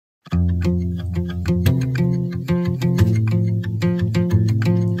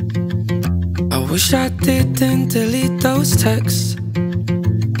Wish I didn't delete those texts.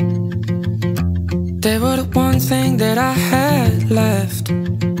 They were the one thing that I had left.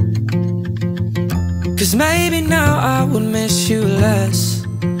 'Cause maybe now I would miss you less.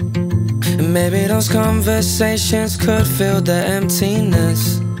 And maybe those conversations could fill the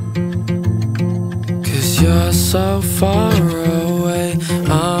emptiness. 'Cause you're so far away,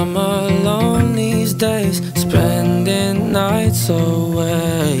 I'm alone these days, spending nights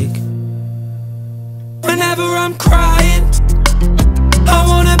awake. Whenever I'm crying, I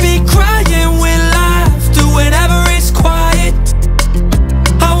wanna be crying with laughter. Whenever it's quiet,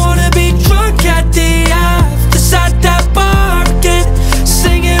 I wanna be drunk at the after, at that bar again,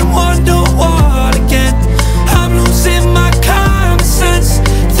 singing Wonderwall again. I'm losing my common sense,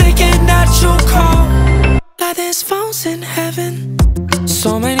 thinking that you'll call. Like there's phones in heaven.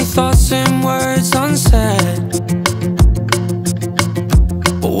 So many thoughts and words unsaid,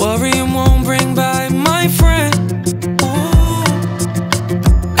 but worrying won't bring back my friend. Ooh.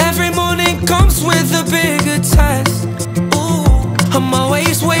 Every morning comes with a bigger test. Ooh. I'm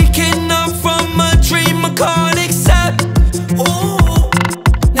always waking